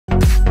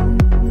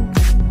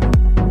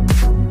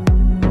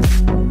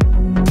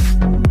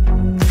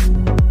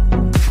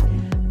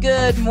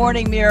Good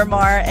morning,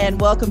 Miramar, and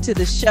welcome to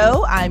the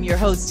show. I'm your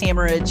host,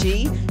 Tamara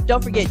G.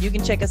 Don't forget, you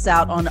can check us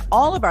out on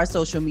all of our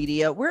social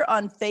media. We're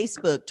on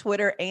Facebook,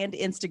 Twitter, and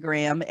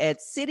Instagram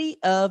at City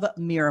of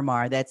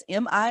Miramar. That's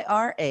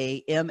Miramar.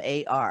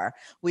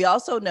 We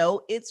also know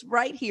it's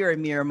right here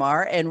in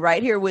Miramar, and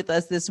right here with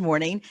us this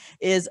morning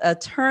is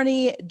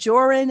attorney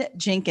Joryn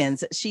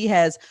Jenkins. She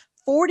has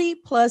 40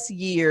 plus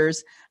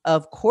years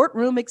of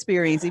courtroom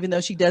experience, even though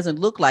she doesn't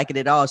look like it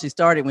at all. She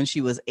started when she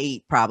was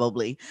 8,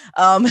 probably.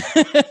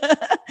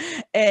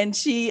 And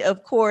she,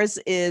 of course,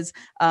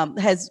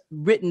 has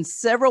written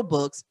several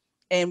books.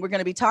 And we're going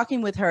to be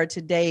talking with her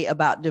today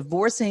about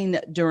divorcing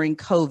during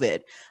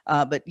COVID.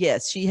 But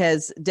yes, she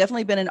has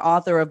definitely been an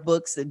author of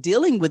books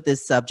dealing with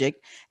this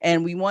subject.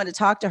 And we want to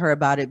talk to her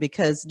about it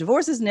because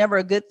divorce is never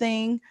a good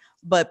thing.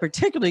 But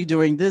particularly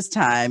during this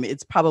time,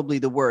 it's probably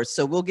the worst.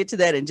 So we'll get to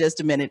that in just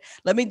a minute.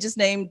 Let me just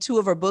name 2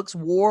 of her books,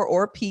 War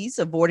or Peace,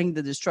 Avoiding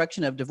the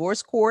Destruction of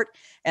Divorce Court,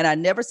 and I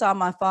Never Saw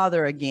My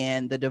Father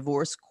Again, The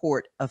Divorce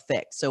Court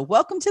Effect. So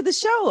welcome to the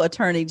show,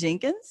 Attorney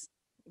Jenkins.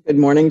 Good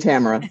morning,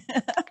 Tamara.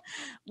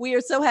 We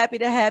are so happy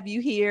to have you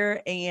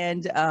here.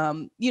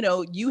 And,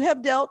 you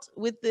have dealt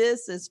with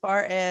this as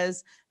far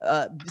as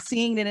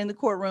seeing it in the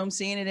courtroom,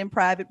 seeing it in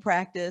private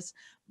practice.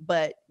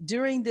 But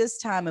during this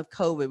time of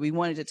COVID, we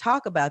wanted to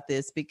talk about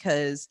this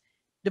because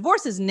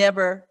divorce is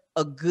never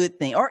a good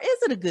thing. Or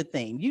is it a good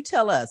thing? You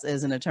tell us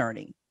as an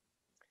attorney.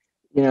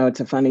 You know, it's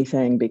a funny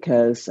thing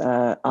because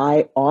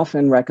I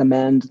often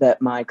recommend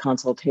that my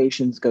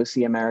consultations go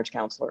see a marriage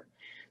counselor.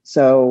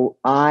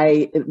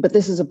 But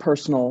this is a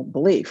personal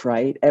belief,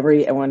 right?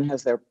 Everyone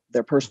has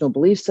their personal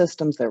belief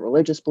systems, their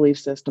religious belief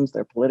systems,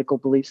 their political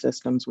belief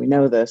systems. We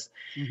know this.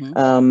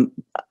 Mm-hmm.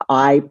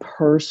 I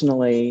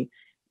personally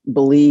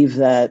believe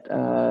that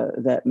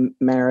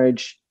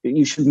marriage,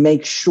 you should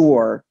make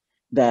sure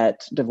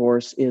that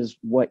divorce is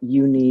what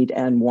you need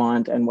and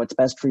want and what's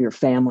best for your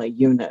family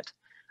unit.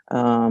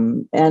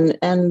 And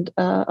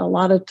a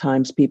lot of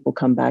times people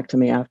come back to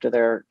me after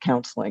their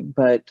counseling,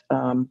 but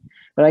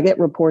I get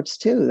reports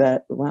too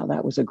that, wow,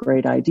 that was a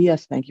great idea.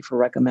 Thank you for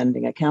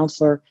recommending a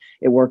counselor.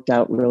 It worked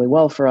out really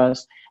well for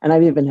us. And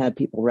I've even had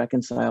people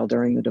reconcile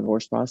during the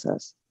divorce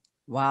process.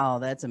 Wow,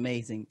 that's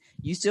amazing.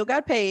 You still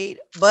got paid,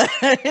 but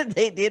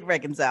they did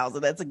reconcile, so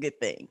that's a good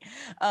thing.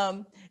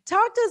 Talk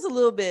to us a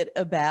little bit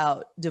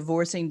about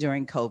divorcing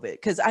during COVID,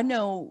 because I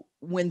know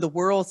when the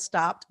world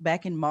stopped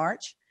back in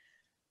March,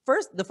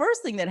 the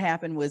first thing that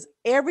happened was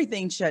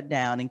everything shut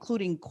down,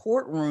 including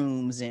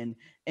courtrooms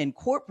and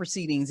court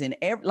proceedings, and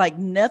like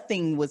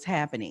nothing was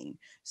happening.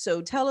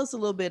 So tell us a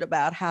little bit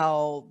about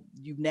how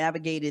you've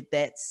navigated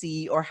that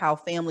sea, or how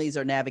families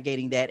are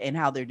navigating that and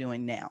how they're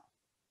doing now.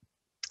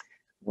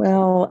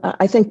 Well,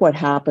 I think what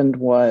happened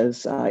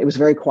was it was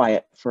very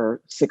quiet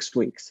for 6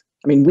 weeks.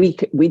 I mean,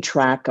 we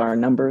track our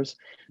numbers.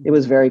 It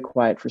was very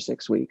quiet for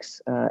 6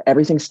 weeks.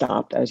 Everything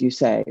stopped, as you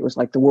say. It was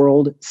like the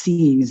world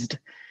seized.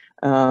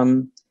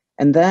 And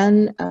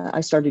then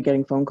I started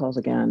getting phone calls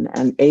again.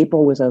 And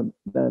April was from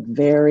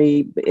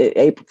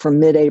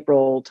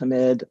mid-April to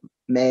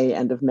mid-May,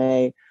 end of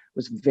May,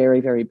 was very,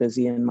 very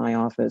busy in my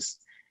office.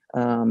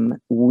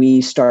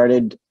 We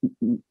started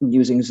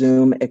using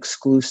Zoom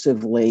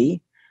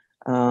exclusively.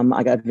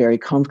 I got very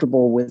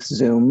comfortable with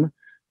Zoom.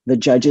 The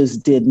judges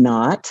did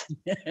not.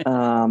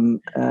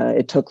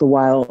 It took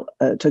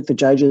the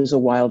judges a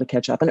while to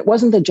catch up. And it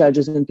wasn't the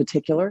judges in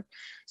particular.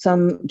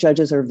 Some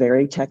judges are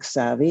very tech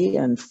savvy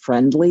and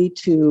friendly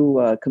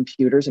to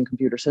computers and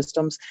computer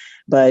systems,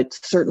 but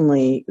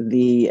certainly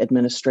the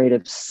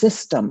administrative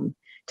system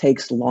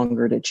takes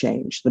longer to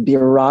change. The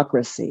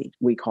bureaucracy,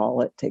 we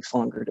call it, takes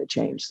longer to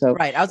change. So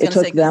right. It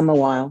took them a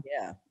while.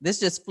 Yeah, this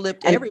just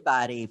flipped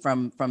everybody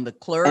from the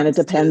clerks. And it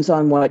depends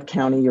on what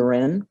county you're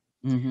in.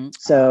 Mm-hmm.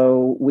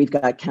 So we've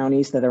got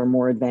counties that are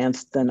more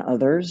advanced than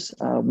others.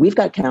 We've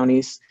got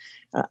counties.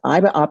 I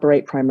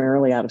operate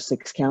primarily out of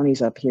 6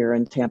 counties up here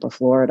in Tampa,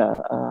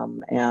 Florida.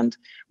 And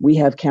we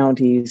have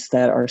counties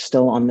that are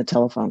still on the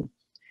telephone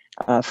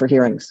for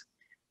hearings.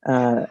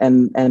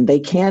 And they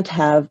can't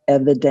have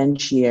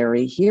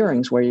evidentiary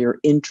hearings where you're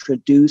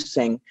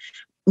introducing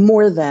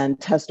more than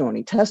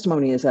testimony.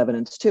 Testimony is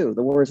evidence too.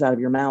 The words out of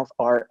your mouth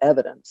are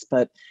evidence,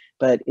 but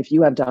if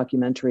you have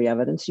documentary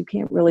evidence, you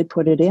can't really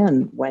put it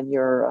in when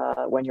you're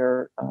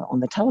on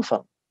the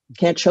telephone. You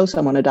can't show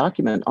someone a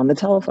document on the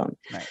telephone.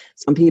 Right.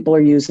 Some people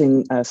are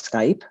using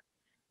Skype,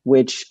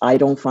 which I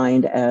don't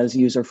find as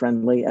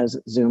user-friendly as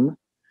Zoom.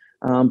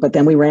 But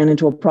then we ran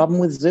into a problem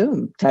with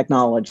Zoom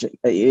technology,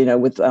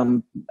 with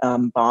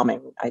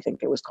bombing, I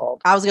think it was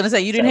called. I was going to say,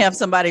 you didn't have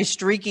somebody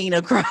streaking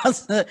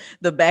across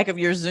the back of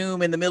your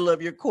Zoom in the middle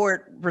of your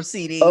court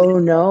proceeding. Oh,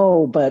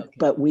 no,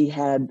 but we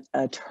had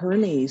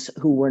attorneys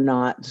who were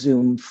not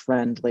Zoom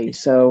friendly.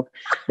 So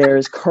there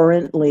is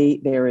currently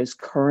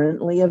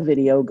a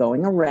video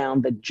going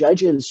around. The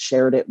judges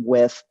shared it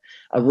with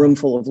a room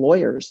full of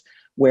lawyers,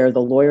 where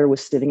the lawyer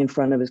was sitting in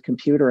front of his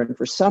computer and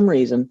for some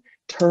reason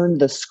turned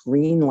the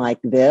screen like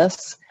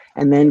this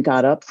and then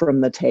got up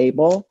from the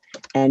table,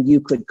 and you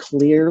could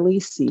clearly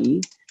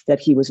see that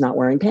he was not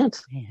wearing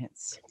pants.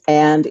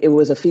 And it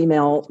was a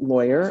female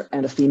lawyer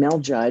and a female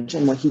judge.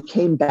 And when he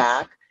came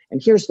back, and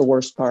here's the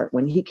worst part,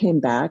 when he came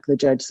back, the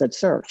judge said,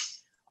 "Sir,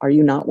 are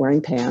you not wearing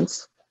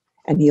pants?"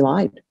 And he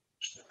lied.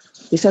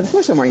 He said, "Of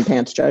course I'm wearing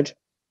pants, Judge."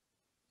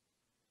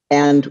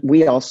 And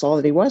we all saw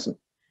that he wasn't.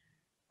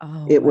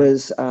 Oh, it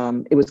was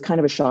kind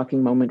of a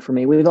shocking moment for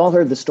me. We've all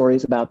heard the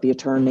stories about the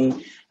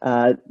attorney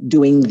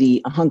doing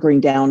the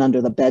hunkering down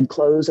under the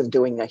bedclothes and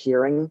doing a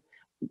hearing,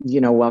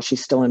 while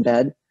she's still in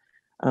bed.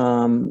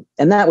 And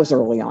that was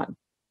early on.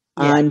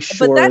 Yeah. I'm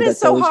sure but that is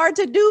so hard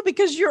to do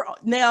because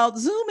now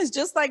Zoom is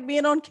just like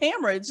being on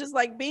camera. It's just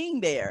like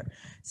being there.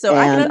 So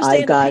I can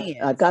understand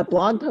I've got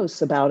blog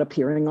posts about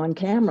appearing on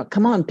camera.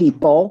 Come on,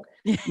 people,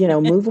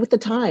 move with the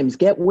times,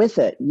 get with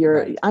it.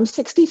 Right. I'm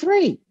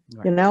 63,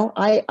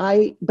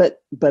 right.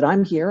 but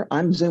I'm here.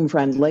 I'm Zoom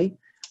friendly.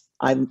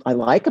 I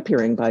like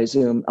appearing by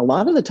Zoom a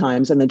lot of the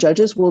times, and the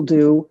judges will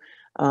do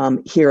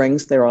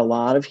hearings. There are a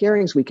lot of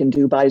hearings we can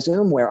do by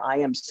Zoom where I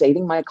am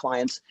saving my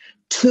clients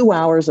 2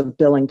 hours of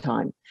billing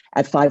time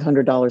at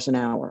 $500 an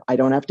hour. I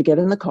don't have to get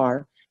in the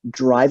car,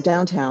 drive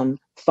downtown,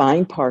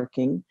 find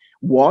parking,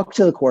 walk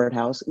to the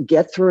courthouse,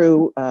 get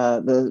through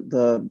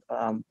the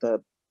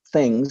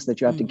things that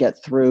you have to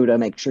get through to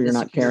make sure you're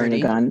not carrying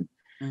a gun,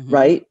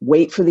 right?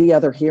 Wait for the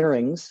other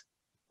hearings,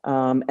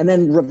 and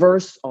then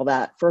reverse all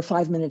that for a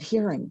 5-minute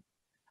hearing.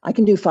 I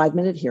can do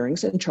 5-minute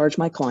hearings and charge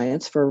my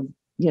clients for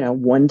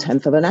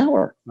 1/10 of an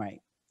hour.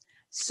 Right.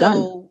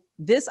 So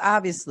this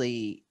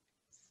obviously,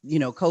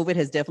 COVID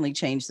has definitely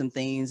changed some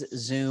things.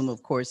 Zoom,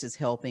 of course, is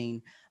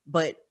helping.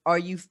 But are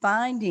you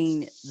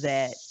finding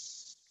that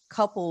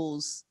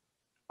couples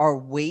are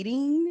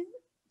waiting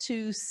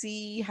to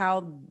see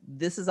how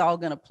this is all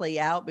going to play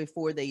out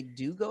before they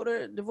do go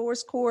to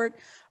divorce court?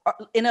 Or,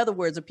 in other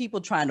words, are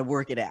people trying to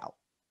work it out?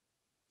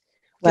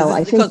 Well,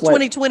 I think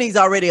 2020 is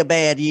already a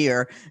bad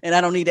year, and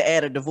I don't need to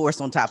add a divorce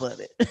on top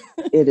of it.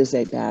 It is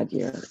a bad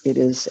year. It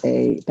is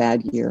a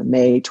bad year.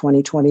 May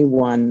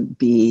 2021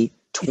 be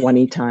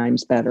 20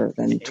 times better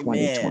than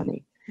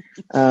 2020.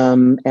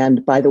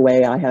 And by the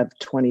way, I have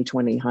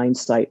 2020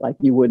 hindsight like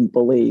you wouldn't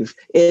believe.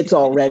 It's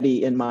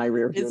already in my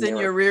rear view. It's in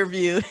your rear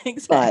view.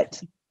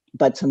 Exactly.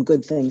 But some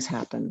good things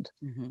happened.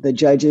 The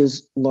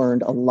judges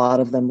learned, a lot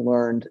of them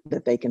learned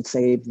that they can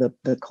save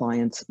the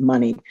clients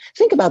money.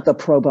 Think about the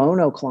pro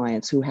bono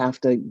clients who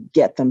have to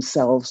get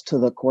themselves to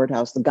the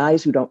courthouse, the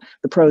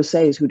pro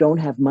ses who don't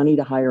have money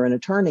to hire an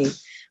attorney,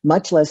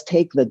 much less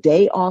take the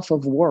day off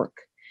of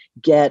work,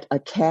 get a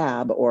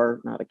cab,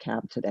 or not a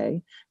cab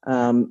today,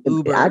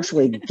 Uber.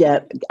 actually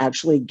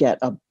get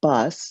a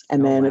bus,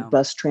 and then a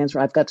bus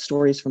transfer. I've got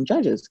stories from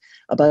judges,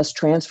 a bus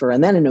transfer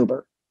and then an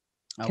Uber.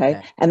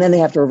 Okay. And then they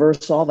have to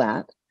reverse all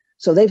that.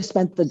 So they've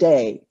spent the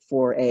day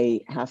for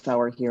a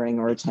half-hour hearing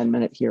or a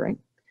 10-minute hearing.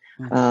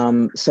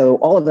 So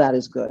all of that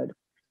is good.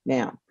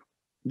 Now,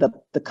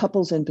 the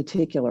couples in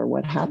particular,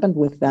 what happened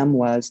with them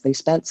was they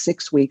spent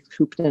 6 weeks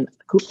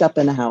cooped up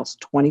in a house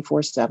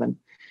 24/7.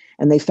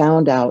 And they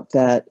found out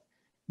that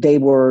they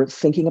were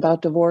thinking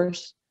about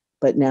divorce,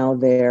 but now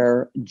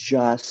they're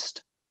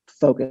just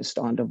focused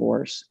on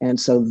divorce. And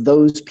so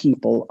those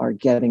people are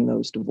getting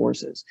those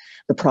divorces.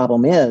 The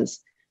problem is,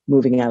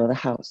 moving out of the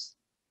house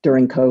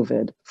during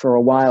COVID for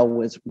a while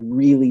was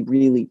really,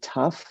 really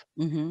tough.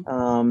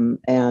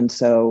 And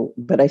so,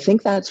 but I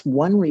think that's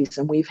one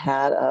reason we've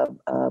had a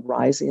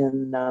rise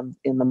in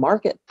the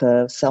market,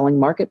 the selling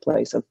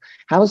marketplace of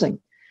housing,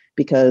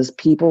 because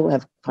people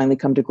have finally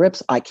come to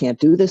grips. I can't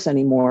do this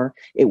anymore.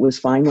 It was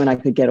fine when I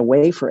could get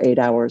away for 8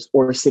 hours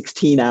or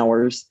 16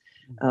 hours.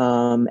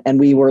 And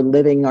we were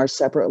living our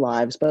separate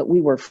lives, but we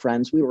were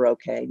friends. We were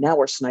okay. Now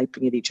we're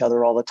sniping at each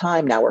other all the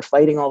time. Now we're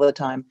fighting all the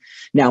time.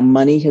 Now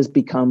money has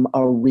become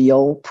a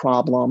real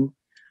problem.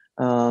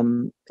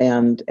 And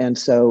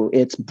so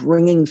it's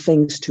bringing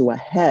things to a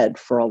head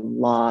for a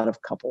lot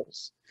of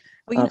couples,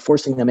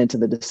 forcing them into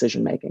the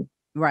decision-making.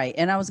 Right.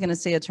 And I was going to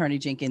say, Attorney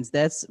Jenkins,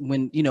 that's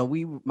when,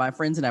 my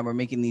friends and I were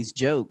making these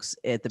jokes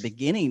at the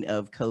beginning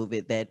of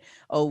COVID that,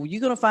 oh, you're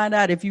going to find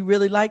out if you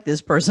really like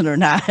this person or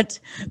not,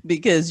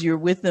 because you're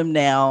with them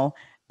now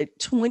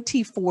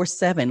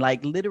 24/7,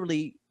 like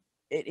literally.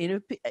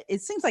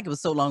 It seems like it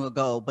was so long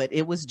ago, but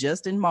it was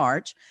just in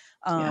March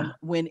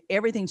when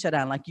everything shut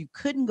down. Like you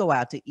couldn't go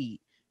out to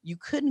eat. You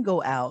couldn't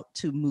go out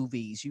to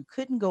movies. You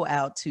couldn't go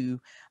out to,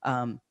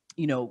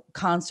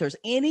 concerts,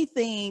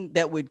 anything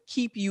that would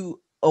keep you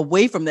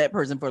away from that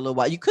person for a little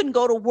while. You couldn't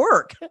go to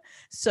work.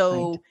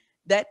 So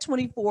that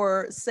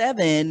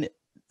 24/7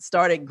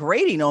 started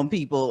grating on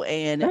people.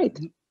 And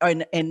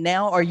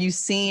now are you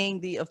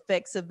seeing the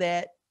effects of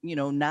that,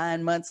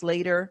 9 months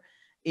later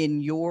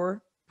in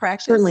your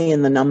practice? Certainly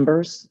in the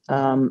numbers.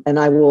 And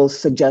I will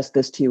suggest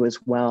this to you as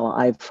well.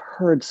 I've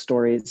heard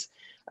stories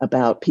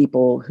about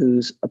people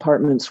whose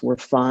apartments were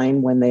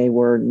fine when they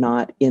were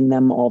not in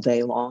them all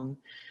day long,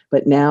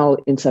 but now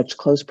in such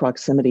close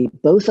proximity,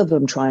 both of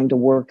them trying to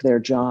work their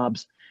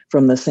jobs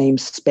from the same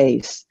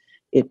space,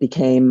 it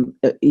became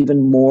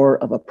even more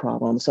of a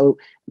problem. So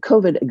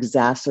COVID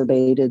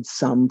exacerbated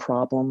some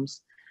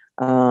problems.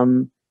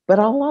 But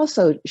I'll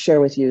also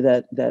share with you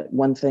that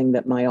one thing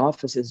that my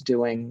office is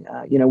doing,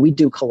 we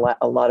do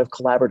a lot of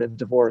collaborative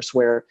divorce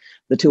where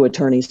the two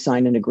attorneys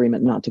sign an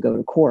agreement not to go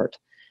to court.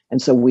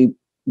 And so we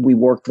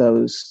work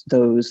those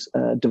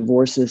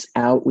divorces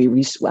out.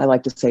 I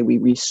like to say we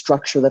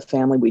restructure the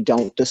family. We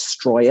don't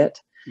destroy it.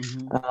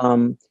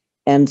 Mm-hmm.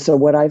 And so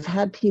what I've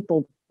had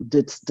people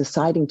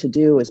deciding to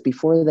do is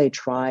before they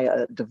try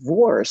a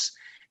divorce,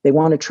 they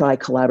want to try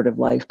collaborative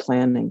life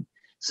planning.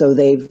 So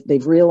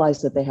they've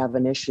realized that they have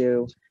an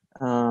issue,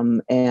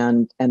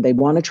 and they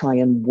want to try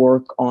and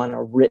work on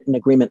a written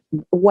agreement,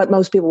 what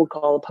most people would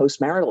call a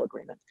postmarital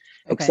agreement.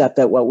 Okay. Except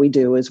that what we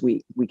do is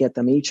we get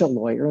them each a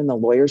lawyer, and the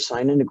lawyers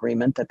sign an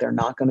agreement that they're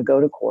not going to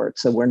go to court.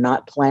 So we're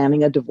not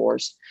planning a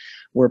divorce.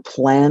 We're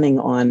planning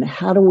on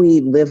how do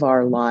we live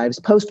our lives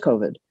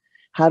post-COVID?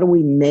 How do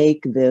we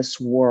make this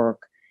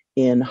work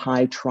in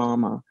high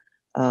trauma,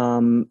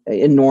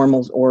 in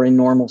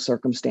normal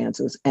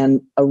circumstances?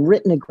 And a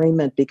written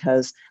agreement,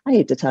 because I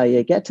hate to tell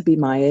you, get to be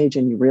my age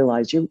and you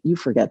realize you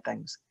forget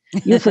things.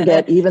 You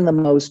forget even the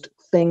most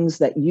things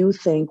that you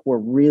think were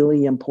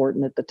really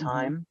important at the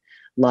time,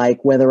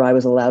 like whether I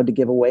was allowed to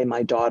give away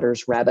my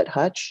daughter's rabbit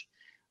hutch,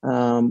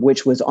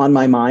 which was on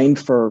my mind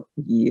for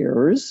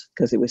years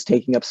because it was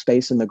taking up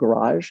space in the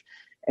garage.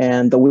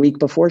 And the week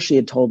before she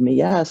had told me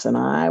yes, and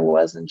I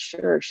wasn't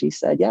sure. She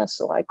said yes.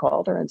 So I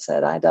called her and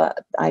said,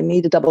 I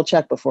need to double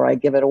check before I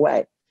give it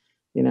away.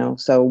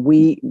 So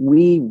we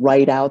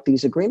write out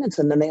these agreements,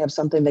 and then they have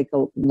something they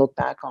can look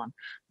back on.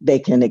 They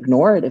can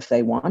ignore it if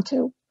they want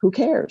to. Who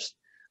cares?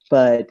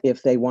 But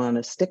if they want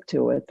to stick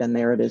to it, then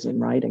there it is in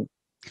writing.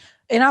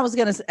 And I was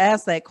going to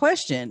ask that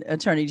question,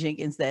 Attorney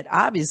Jenkins, that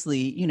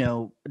obviously,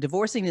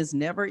 divorcing is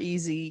never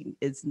easy.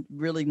 It's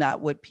really not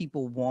what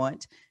people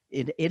want.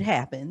 It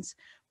happens.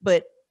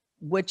 But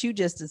what you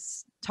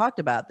just talked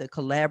about, the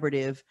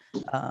collaborative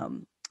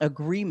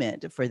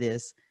agreement for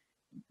this,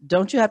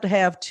 don't you have to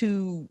have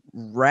two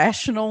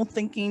rational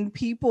thinking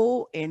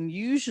people? And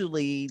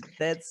usually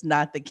that's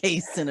not the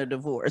case in a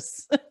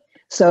divorce.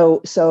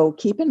 So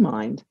keep in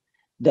mind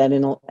that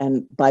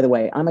and by the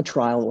way, I'm a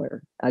trial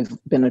lawyer. I've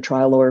been a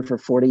trial lawyer for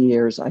 40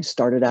 years. I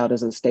started out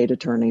as a state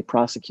attorney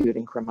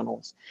prosecuting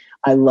criminals.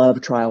 I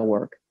love trial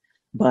work,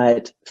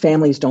 but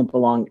families don't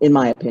belong, in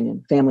my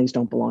opinion, families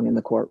don't belong in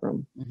the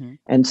courtroom. Mm-hmm.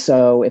 And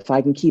so if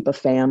I can keep a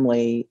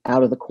family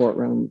out of the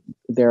courtroom,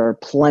 there are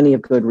plenty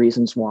of good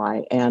reasons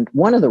why. And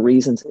one of the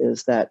reasons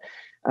is that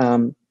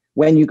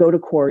when you go to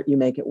court, you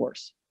make it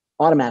worse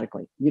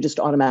automatically. You just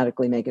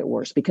automatically make it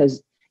worse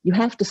because you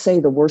have to say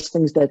the worst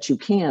things that you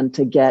can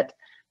to get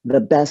the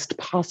best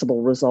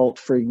possible result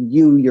for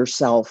you,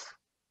 yourself,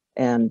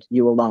 and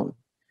you alone.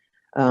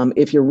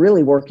 If you're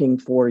really working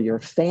for your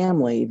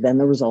family, then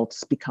the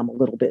results become a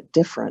little bit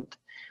different.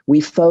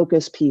 We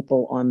focus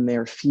people on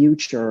their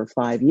future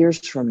 5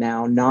 years from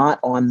now,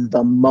 not on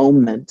the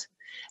moment.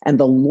 And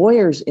the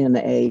lawyers in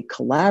a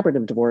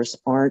collaborative divorce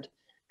aren't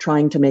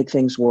trying to make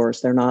things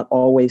worse. They're not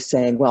always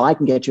saying, well, I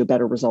can get you a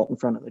better result in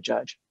front of the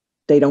judge.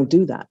 They don't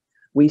do that.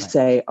 We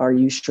say, are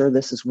you sure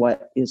this is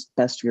what is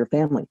best for your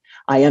family?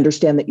 I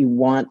understand that you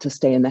want to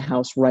stay in the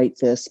house right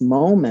this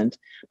moment,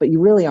 but you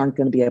really aren't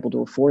going to be able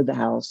to afford the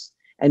house,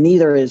 and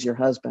neither is your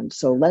husband.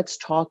 So let's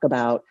talk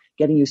about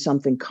getting you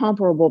something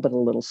comparable, but a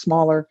little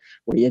smaller,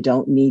 where you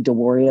don't need to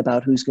worry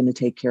about who's going to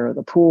take care of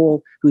the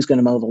pool, who's going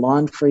to mow the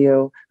lawn for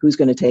you, who's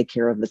going to take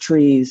care of the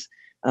trees,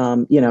 a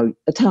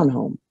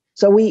townhome.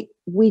 So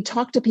we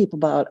talk to people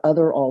about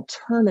other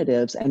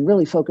alternatives and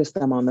really focus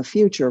them on the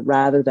future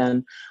rather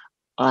than,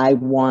 I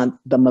want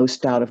the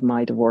most out of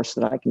my divorce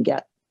that I can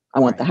get. I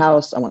want the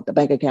house, I want the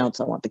bank accounts,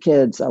 I want the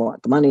kids, I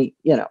want the money,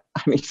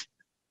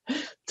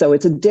 so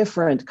it's a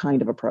different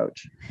kind of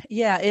approach.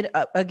 Yeah,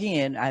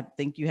 again, I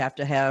think you have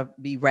to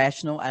be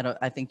rational.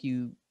 I think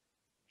you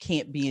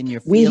can't be in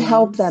your feelings. We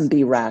help them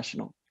be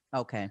rational.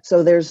 Okay.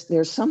 So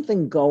there's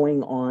something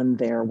going on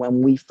there.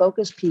 When we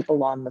focus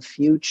people on the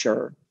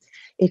future,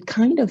 it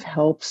kind of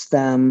helps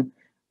them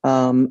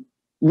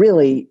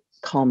really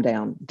calm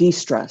down,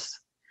 de-stress.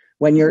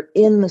 When you're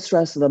in the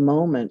stress of the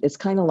moment, it's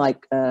kind of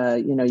like,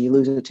 you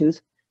lose a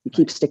tooth, you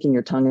keep sticking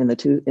your tongue in the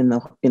tooth, in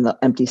the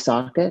empty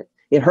socket.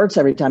 It hurts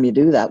every time you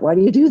do that. Why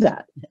do you do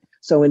that?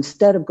 So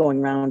instead of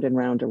going round and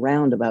round and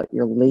round about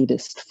your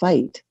latest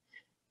fight,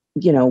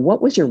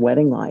 what was your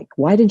wedding like?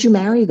 Why did you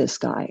marry this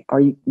guy?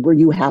 Were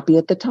you happy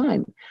at the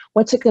time?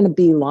 What's it going to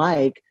be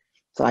like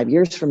 5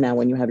 years from now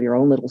when you have your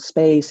own little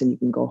space and you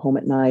can go home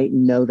at night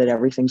and know that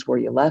everything's where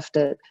you left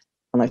it,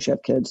 unless you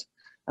have kids.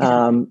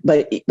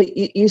 But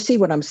you see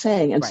what I'm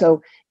saying? And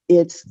so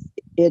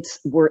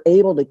we're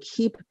able to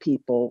keep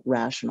people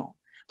rational.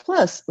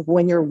 Plus,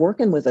 when you're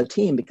working with a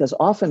team, because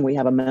often we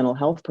have a mental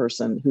health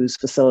person who's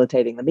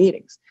facilitating the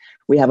meetings.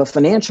 We have a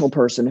financial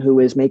person who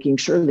is making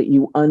sure that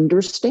you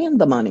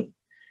understand the money.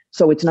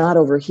 So it's not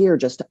over here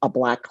just a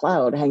black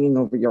cloud hanging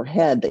over your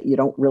head that you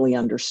don't really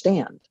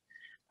understand.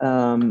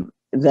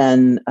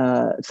 Then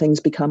things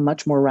become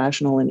much more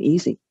rational and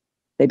easy.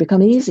 They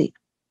become easy.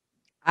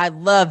 I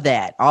love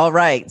that. All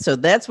right. So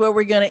that's where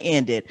we're going to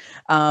end it.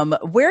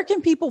 Where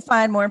can people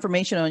find more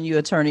information on you,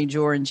 Attorney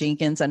Joryn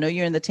Jenkins? I know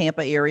you're in the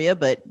Tampa area,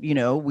 but you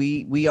know,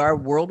 we are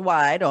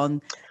worldwide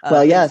on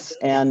well, yes.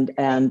 And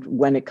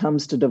when it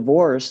comes to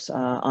divorce,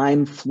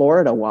 I'm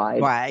Florida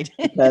wide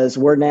because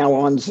we're now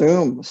on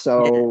Zoom.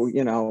 So, yes.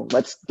 You know,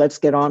 let's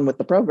get on with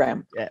the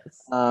program. Yes.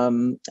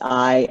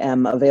 I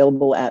am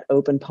available at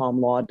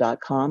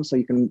openpalmlaw.com.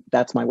 So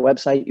that's my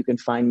website. You can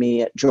find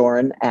me at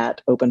Joryn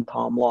at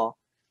openpalmlaw.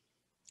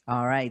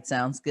 All right.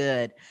 Sounds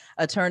good.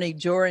 Attorney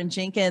Joryn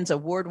Jenkins,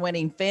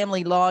 award-winning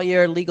family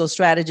lawyer, legal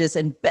strategist,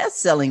 and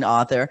best-selling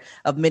author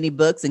of many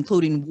books,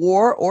 including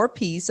War or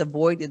Peace,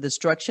 Avoid the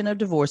Destruction of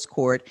Divorce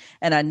Court,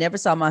 and I Never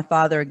Saw My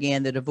Father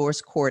Again, The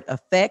Divorce Court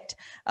Effect.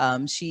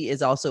 She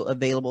is also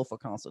available for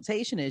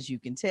consultation, as you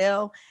can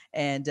tell.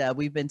 And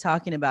we've been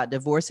talking about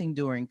divorcing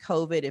during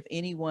COVID. If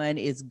anyone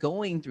is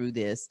going through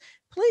this,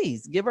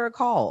 please give her a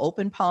call,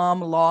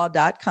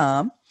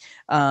 openpalmlaw.com,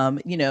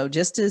 you know,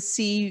 just to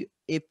see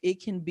if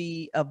it can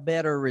be a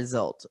better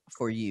result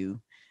for you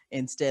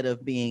instead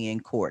of being in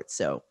court.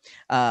 So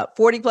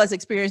 40 plus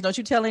experience. Don't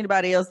you tell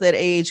anybody else that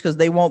age because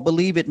they won't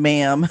believe it,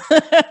 ma'am.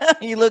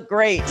 You look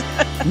great.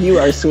 You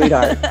are a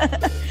sweetheart.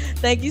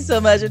 Thank you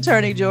so much,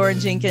 Attorney Joryn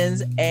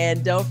Jenkins.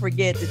 And don't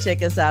forget to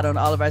check us out on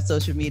all of our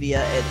social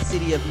media at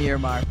City of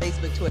Miramar,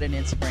 Facebook, Twitter, and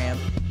Instagram.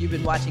 You've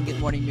been watching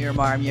Good Morning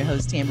Miramar. I'm your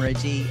host, Tamara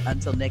G.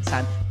 Until next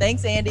time.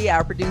 Thanks, Andy,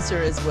 our producer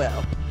as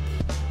well.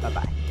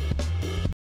 Bye-bye.